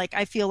else,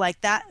 I feel like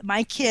that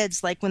my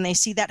kids, when they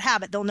see that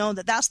habit, they'll know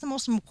that that's the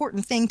most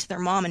important thing to their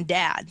mom and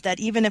dad, that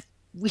even if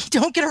we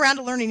don't get around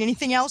to learning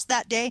anything else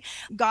that day,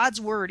 God's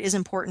word is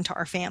important to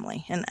our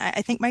family. And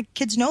I think my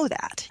kids know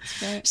that.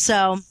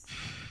 So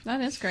that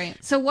is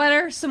great. So what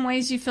are some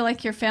ways you feel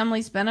like your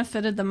family's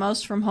benefited the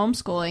most from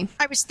homeschooling?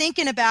 I was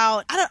thinking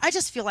about, I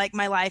just feel like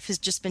my life has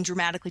just been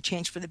dramatically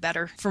changed for the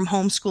better from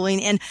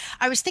homeschooling. And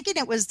I was thinking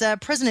it was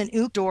President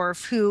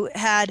Uchtdorf who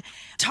had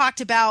talked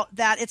about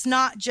that it's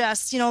not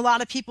just, a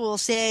lot of people will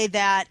say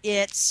that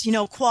it's,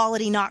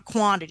 quality, not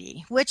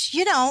quantity, which,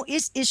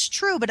 is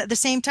true. But at the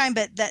same time,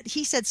 but that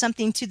he said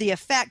something to the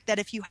effect that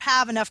if you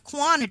have enough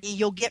quantity,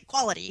 you'll get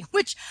quality,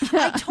 which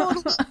I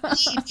totally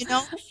believe,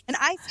 and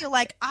I feel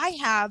like I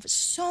have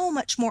so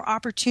much more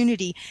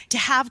opportunity to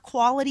have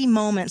quality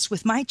moments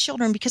with my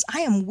children because I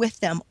am with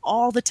them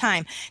all the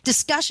time.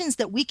 Discussions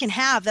that we can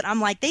have that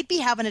I'm like, they'd be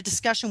having a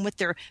discussion with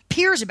their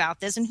peers about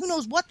this, and who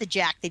knows what the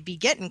jack they'd be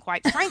getting,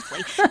 quite frankly.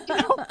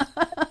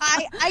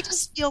 I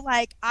just feel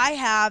like I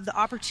have the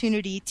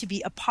opportunity to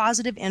be a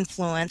positive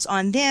influence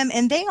on them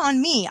and they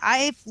on me.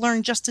 I've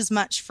learned just as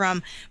much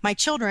from my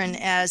children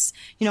as,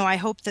 I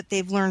hope that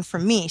they've learned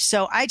from me.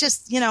 So I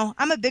just,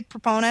 I'm a big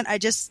proponent. I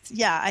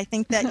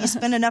think that you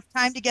spend enough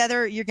time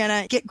together, you're going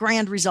to get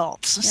grand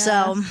results. Yeah.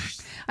 So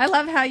I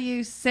love how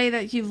you say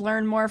that you've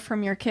learned more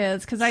from your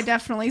kids, because I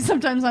definitely,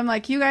 sometimes I'm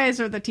like, you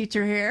guys are the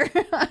teacher here.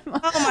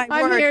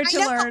 I'm here to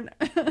learn.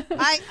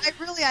 I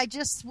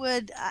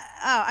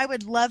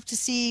would love to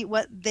see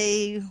what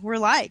they were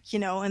like,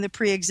 in the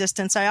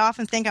pre-existence. I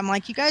often think, I'm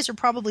like, you guys are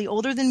probably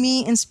older than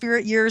me in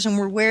spirit years and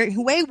we're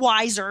way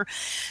wiser.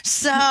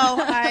 So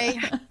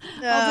I'll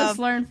just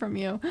learn from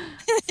you.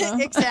 So.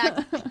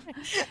 Exactly.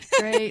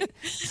 Great.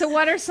 So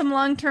what are some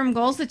long-term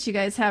goals that you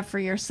guys have for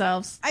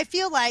yourselves? I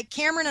feel like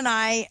Cameron and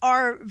I I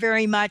are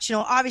very much,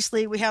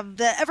 obviously we have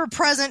the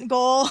ever-present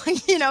goal,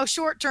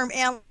 short-term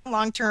and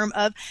long-term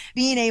of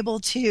being able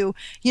to,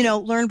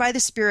 learn by the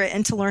Spirit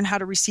and to learn how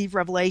to receive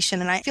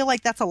revelation. And I feel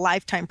like that's a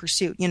lifetime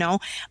pursuit,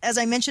 As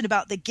I mentioned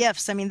about the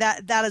gifts, I mean,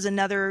 that is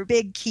another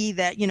big key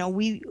that,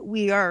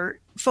 we are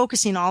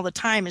focusing all the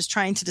time, is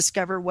trying to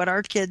discover what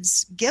our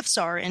kids' gifts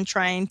are and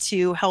trying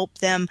to help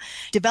them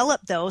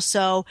develop those.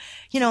 So,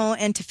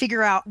 and to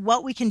figure out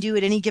what we can do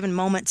at any given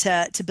moment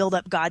to build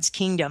up God's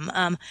kingdom.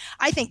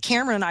 I think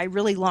Cameron and I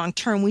really long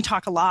term, we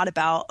talk a lot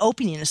about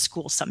opening a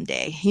school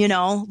someday,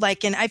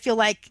 and I feel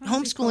like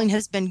homeschooling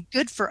has been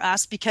good for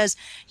us because,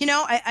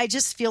 I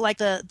just feel like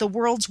the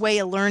world's way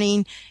of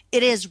learning,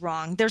 it is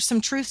wrong. There's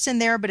some truths in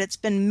there, but it's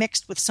been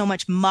mixed with so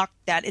much muck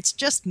that it's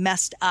just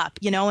messed up,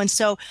 and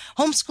so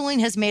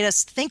homeschooling has made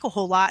us think a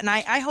whole lot. And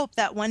I hope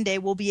that one day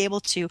we'll be able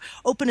to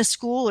open a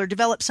school or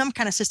develop some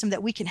kind of system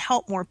that we can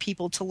help more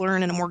people to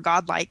learn in a more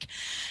godlike,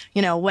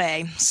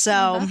 way.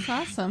 So that's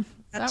awesome.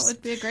 That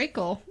would be a great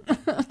goal.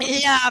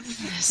 Yeah.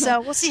 So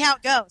we'll see how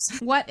it goes.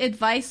 What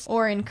advice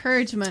or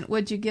encouragement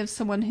would you give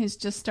someone who's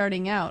just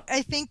starting out?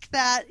 I think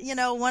that,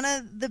 one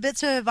of the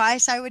bits of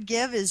advice I would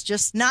give is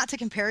just not to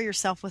compare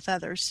yourself with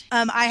others.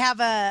 I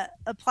have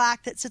a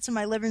plaque that sits in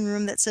my living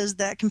room that says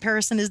that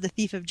comparison is the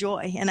thief of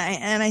joy. And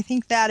I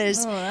think that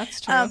is,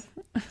 that's true.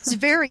 It's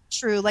very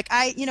true. Like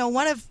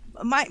one of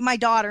my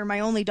daughter,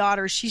 my only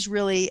daughter, she's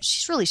really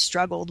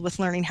struggled with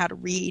learning how to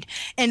read.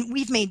 And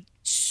we've made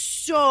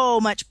so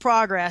much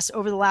progress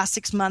over the last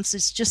 6 months.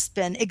 It's just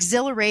been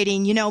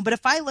exhilarating, but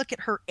if I look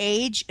at her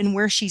age and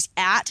where she's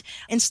at,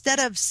 instead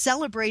of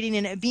celebrating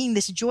and it being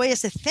this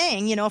joyous a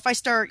thing, if I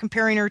start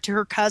comparing her to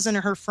her cousin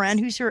or her friend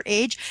who's her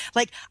age,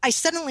 like I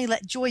suddenly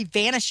let joy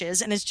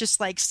vanishes and it's just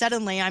like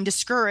suddenly I'm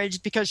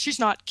discouraged because she's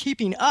not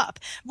keeping up.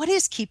 What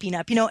is keeping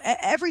up?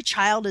 Every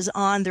child is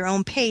on their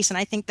own pace. And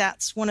I think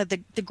that's one of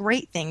the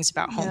great things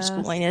about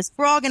homeschooling is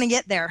we're all going to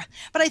get there.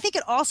 But I think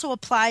it also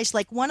applies,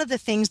 like one of the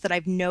things that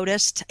I've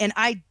noticed, and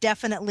I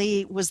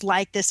definitely was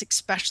like this,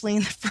 especially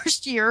in the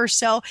first year or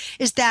so,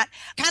 is that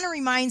kind of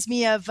reminds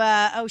me of,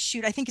 I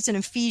think it's in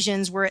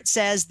Ephesians where it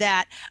says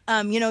that,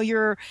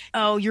 you're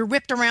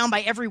whipped around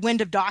by every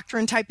wind of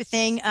doctrine type of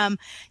thing.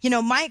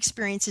 My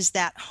experience is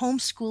that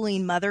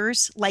homeschooling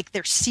mothers, like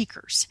they're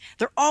seekers.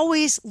 They're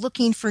always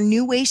looking for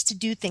new ways to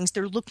do things.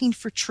 They're looking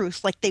for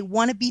truth. Like they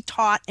want to be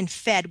taught and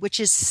fed, which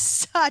is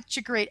such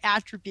a great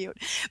attribute.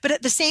 But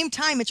at the same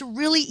time, it's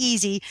really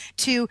easy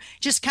to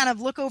just kind of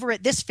look over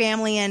at this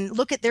family and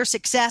look at their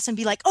success and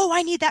be like, oh,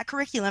 I need that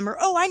curriculum, or,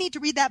 oh, I need to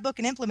read that book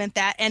and implement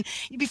that. And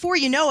before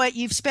you know it,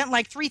 you've spent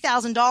like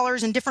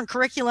 $3,000 in different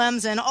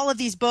curriculums and all of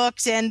these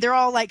books, and they're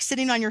all like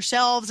sitting on your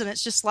shelves. And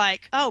it's just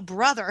like, oh,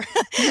 brother,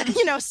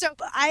 so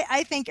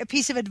I think a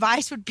piece of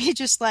advice would be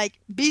just like,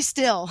 be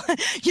still.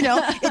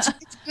 It's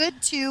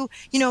good to,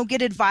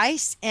 get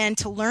advice and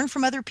to learn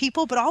from other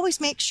people, but always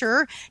make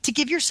sure to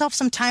give yourself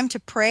some time to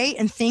pray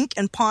and think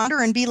and ponder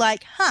and be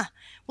like,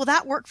 will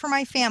that work for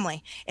my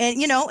family? And,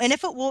 and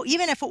if it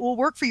will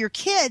work for your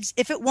kids,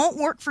 if it won't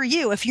work for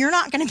you, if you're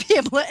not going to be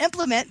able to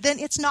implement, then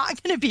it's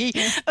not going to be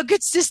a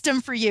good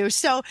system for you.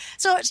 So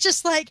it's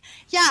just like,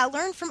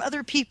 learn from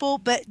other people,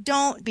 but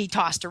don't be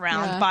tossed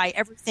around by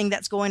everything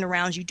that's going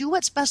around you. Do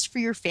what's best for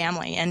your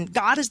family. And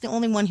God is the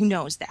only one who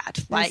knows that.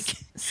 Like,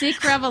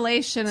 seek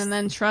revelation and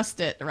then trust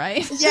it,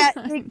 right? Yeah,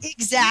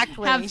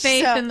 exactly. Have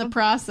faith in the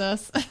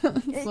process.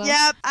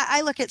 Yeah.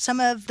 I look at some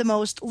of the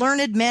most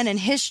learned men in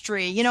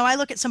history. I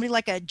look at somebody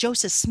like a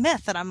Joseph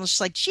Smith, and I'm just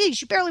like,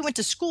 geez, you barely went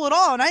to school at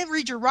all. And I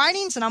read your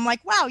writings, and I'm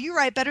like, wow, you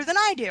write better than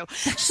I do.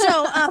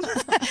 So,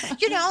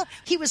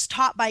 he was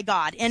taught by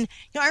God. And,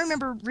 I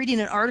remember reading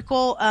an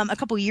article a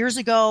couple years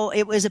ago.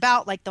 It was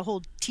about like the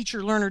whole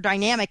teacher-learner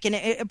dynamic, and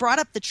it brought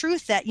up the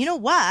truth that,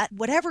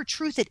 whatever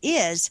truth it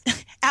is,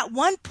 at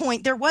one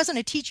point there wasn't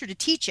a teacher to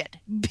teach it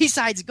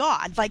besides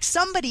God. Like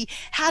somebody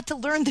had to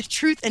learn the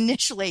truth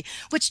initially,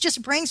 which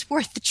just brings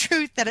forth the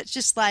truth that it's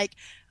just like,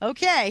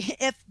 okay,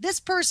 if this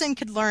person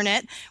could learn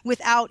it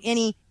without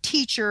any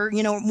teacher,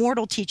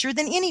 mortal teacher,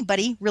 then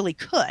anybody really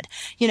could,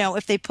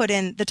 if they put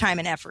in the time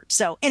and effort.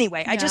 So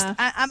anyway,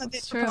 I'm a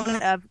big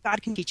proponent of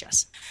God can teach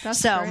us.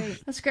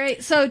 That's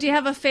great. So do you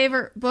have a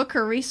favorite book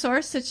or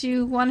resource that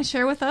you want to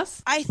share with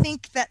us? I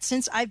think that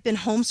since I've been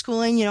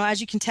homeschooling,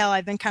 as you can tell,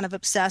 I've been kind of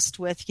obsessed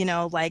with,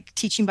 like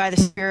teaching by the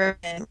Spirit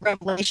and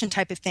revelation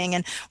type of thing.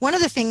 And one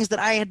of the things that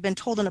I had been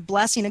told in a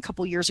blessing a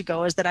couple years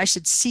ago is that I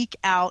should seek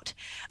out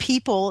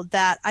people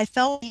that I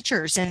felt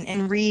teachers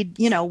and read,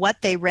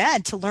 what they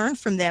read to learn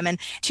from them. And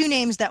two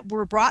names that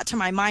were brought to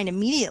my mind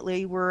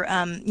immediately were,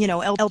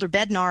 Elder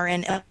Bednar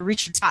and Elder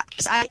Richard Scott.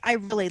 Because I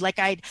really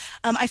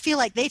I feel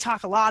like they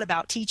talk a lot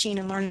about teaching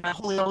and learning the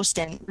Holy Ghost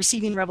and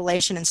receiving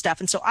revelation and stuff.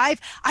 And so I've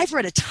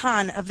read a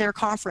ton of their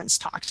conference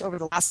talks over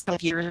the last couple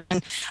of years,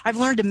 and I've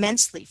learned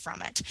immensely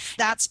from it.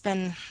 That's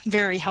been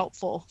very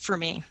helpful for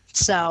me.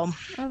 So,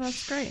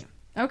 that's great.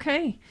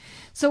 Okay.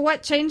 So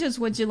what changes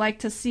would you like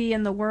to see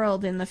in the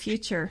world in the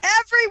future?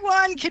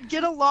 Everyone could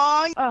get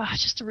along.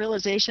 Just a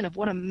realization of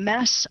what a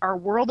mess our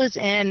world is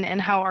in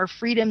and how our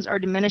freedoms are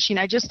diminishing.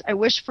 I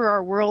wish for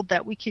our world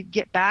that we could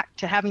get back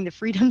to having the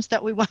freedoms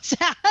that we once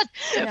had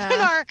when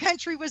our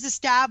country was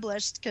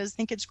established, because I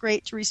think it's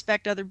great to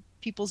respect other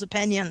people's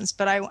opinions,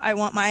 but I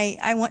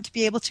want to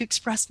be able to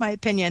express my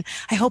opinion.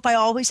 I hope I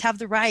always have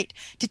the right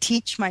to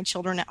teach my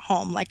children at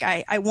home. Like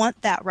I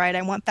want that right.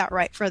 I want that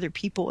right for other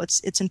people.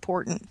 It's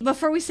important.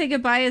 Before we say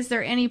goodbye, is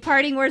there any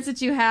parting words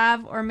that you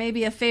have, or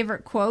maybe a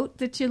favorite quote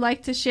that you'd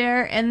like to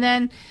share? And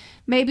then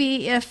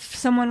maybe if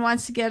someone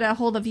wants to get a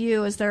hold of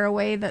you, is there a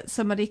way that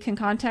somebody can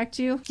contact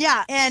you?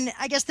 Yeah, and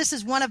I guess this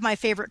is one of my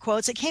favorite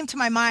quotes. It came to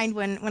my mind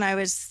when I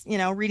was,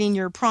 reading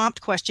your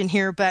prompt question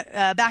here, but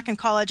back in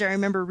college, I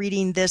remember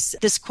reading this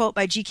quote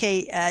by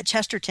G.K.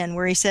 Chesterton,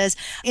 where he says,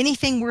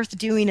 anything worth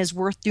doing is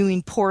worth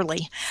doing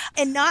poorly.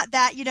 And not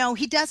that,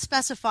 he does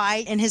specify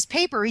in his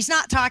paper, he's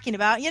not talking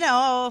about,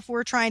 if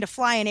we're trying to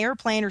fly an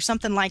airplane or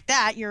something like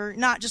that, you're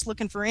not just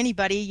looking for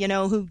anybody,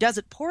 who does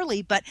it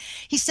poorly, but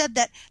he said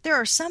that there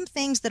are some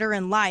things that are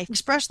in life,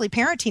 especially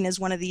parenting is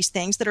one of these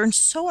things that are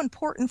so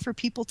important for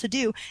people to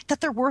do,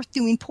 that they're worth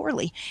doing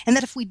poorly. And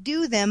that if we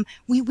do them,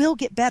 we will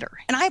get better.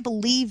 And I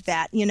believe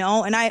that,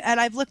 and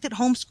I've looked at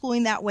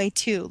homeschooling that way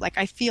too. Like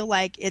I feel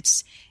like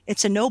it's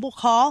a noble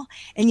call.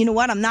 And you know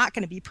what? I'm not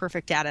going to be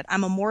perfect at it.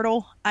 I'm a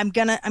mortal. I'm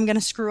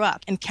gonna screw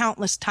up and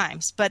countless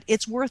times, but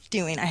it's worth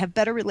doing. I have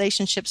better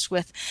relationships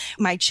with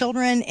my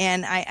children,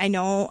 and I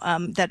know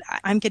that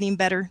I'm getting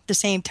better at the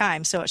same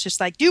time. So it's just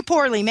like, do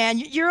poorly, man.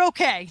 You're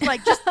okay.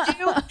 Like just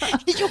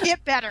you'll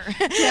get better.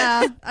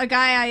 Yeah. A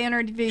guy I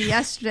interviewed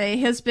yesterday,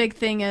 his big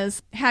thing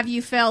is, have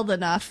you failed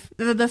enough?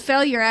 The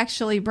failure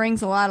actually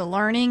brings a lot of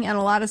learning and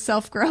a lot of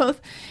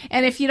self-growth.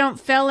 And if you don't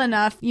fail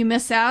enough, you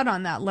miss out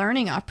on that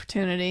learning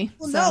opportunity.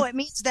 Well, no, it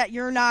means that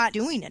you're not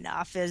doing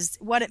enough is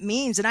what it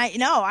means. And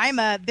I'm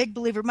a big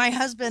believer. My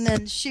husband,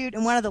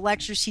 in one of the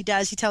lectures he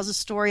tells a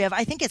story of,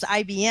 I think it's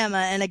IBM,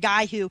 and a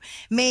guy who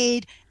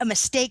made a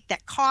mistake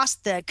that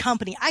cost the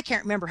company, I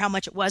can't remember how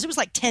much it was. It was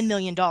like $10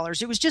 million.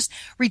 It was just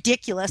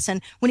ridiculous.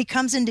 And when he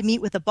comes in to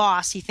meet with the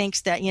boss, he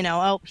thinks that,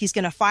 he's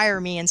going to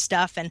fire me and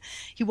stuff. And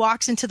he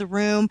walks into the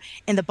room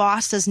and the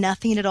boss says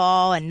nothing at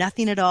all and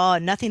nothing at all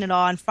and nothing at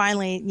all. And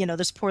finally,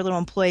 this poor little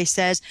employee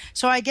says,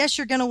 so I guess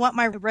you're going to want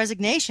my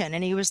resignation.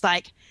 And he was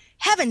like,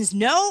 heavens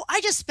no, I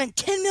just spent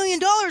 $10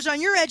 million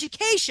on your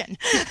education.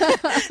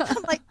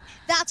 I'm like,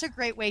 that's a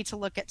great way to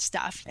look at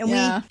stuff. And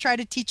we try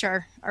to teach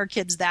our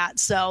kids that.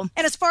 So,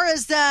 and as far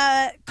as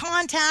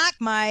contact,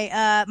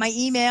 my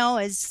email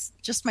is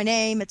just my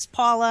name. It's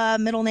Paula,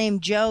 middle name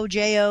Joe,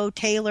 J-O,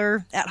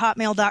 Taylor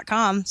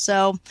 @hotmail.com.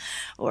 So,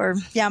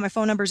 my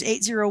phone number is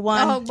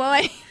 801. Oh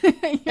boy.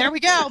 There we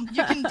go.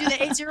 You can do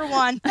the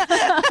 801.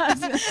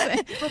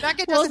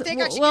 Rebecca doesn't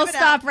think I should We'll give it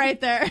stop out.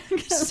 right there.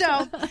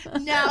 So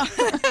now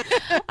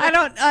I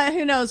don't,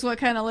 who knows what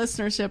kind of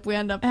listenership we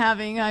end up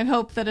having. I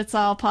hope that it's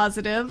all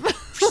positive.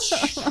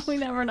 We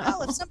never know.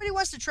 Well, if somebody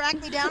wants to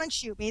track me down and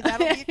shoot me,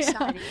 that'll be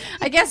exciting.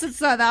 I guess it's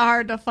not that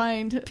hard to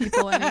find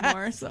people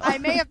anymore. So I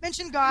may have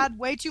mentioned God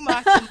way too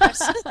much.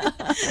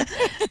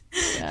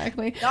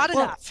 Exactly. Not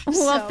enough.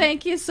 Well,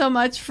 thank you so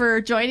much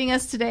for joining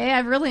us today.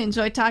 I've really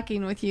enjoyed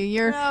talking with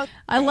you.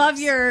 I love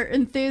your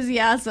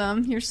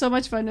enthusiasm. You're so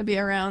much fun to be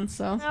around.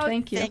 So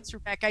thank you. Thanks,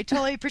 Rebecca. I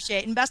totally appreciate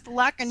it. And best of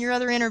luck on your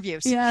other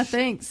interviews. Yeah,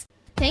 thanks.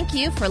 Thank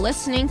you for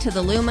listening to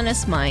The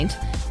Luminous Mind.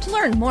 To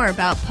learn more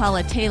about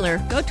Paula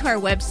Taylor, go to our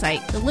website,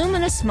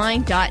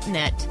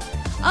 theluminousmind.net.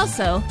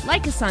 Also,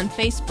 like us on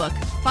Facebook,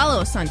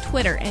 follow us on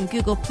Twitter and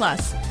Google+.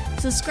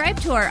 Subscribe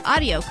to our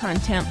audio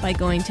content by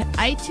going to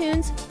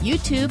iTunes,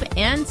 YouTube,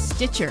 and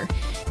Stitcher.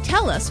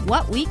 Tell us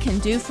what we can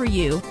do for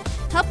you.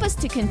 Help us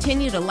to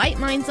continue to light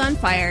minds on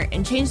fire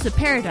and change the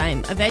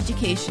paradigm of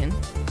education.